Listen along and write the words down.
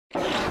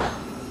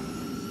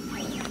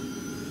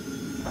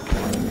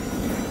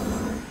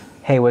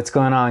Hey, what's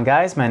going on,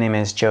 guys? My name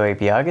is Joey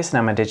Biagas and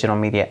I'm a digital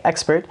media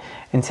expert,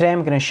 and today I'm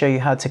going to show you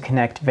how to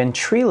connect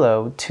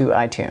Ventrilo to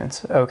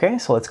iTunes. Okay,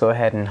 so let's go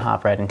ahead and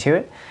hop right into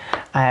it.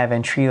 I have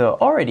Ventrilo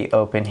already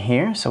open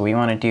here, so what you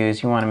want to do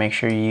is you want to make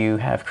sure you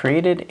have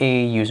created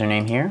a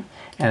username here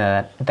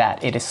and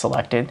that it is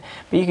selected,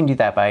 but you can do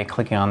that by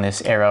clicking on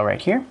this arrow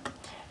right here,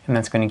 and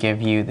that's going to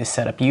give you the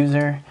setup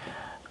user.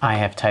 I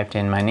have typed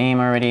in my name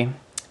already,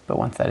 but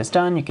once that is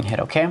done, you can hit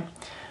OK.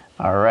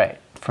 All right.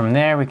 From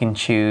there, we can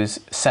choose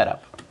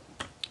Setup.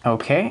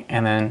 Okay,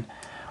 and then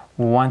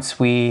once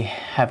we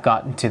have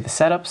gotten to the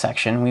Setup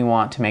section, we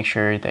want to make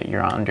sure that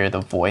you're under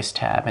the Voice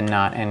tab and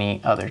not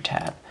any other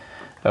tab.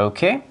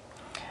 Okay,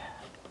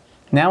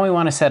 now we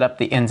want to set up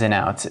the ins and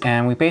outs,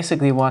 and we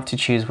basically want to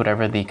choose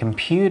whatever the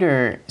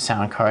computer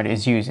sound card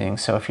is using.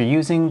 So if you're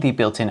using the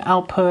built-in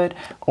output,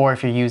 or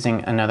if you're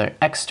using another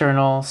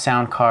external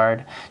sound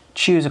card,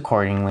 choose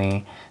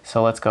accordingly.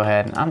 So let's go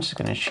ahead, and I'm just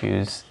going to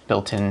choose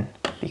built-in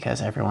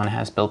because everyone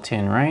has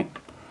built-in, right?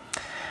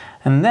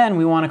 And then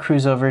we want to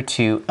cruise over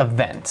to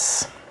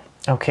Events.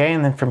 Okay,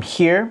 and then from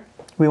here,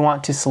 we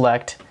want to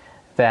select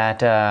that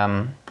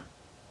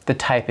the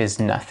type is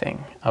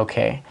nothing,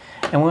 okay?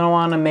 And we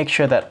want to make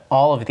sure that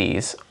all of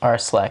these are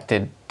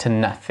selected to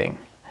nothing.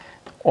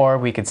 Or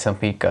we could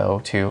simply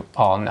go to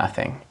all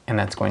nothing, and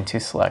that's going to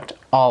select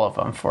all of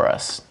them for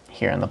us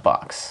here in the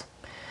box.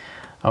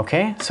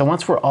 Okay, so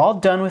once we're all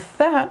done with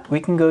that, we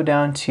can go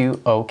down to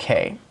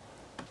OK.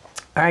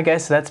 Alright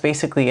guys, so that's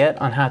basically it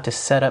on how to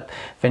set up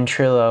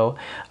Ventrilo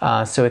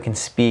so it can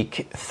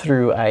speak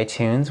through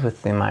iTunes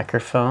with the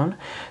microphone.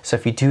 So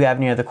if you do have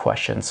any other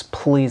questions,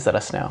 please let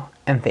us know,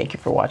 and thank you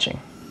for watching.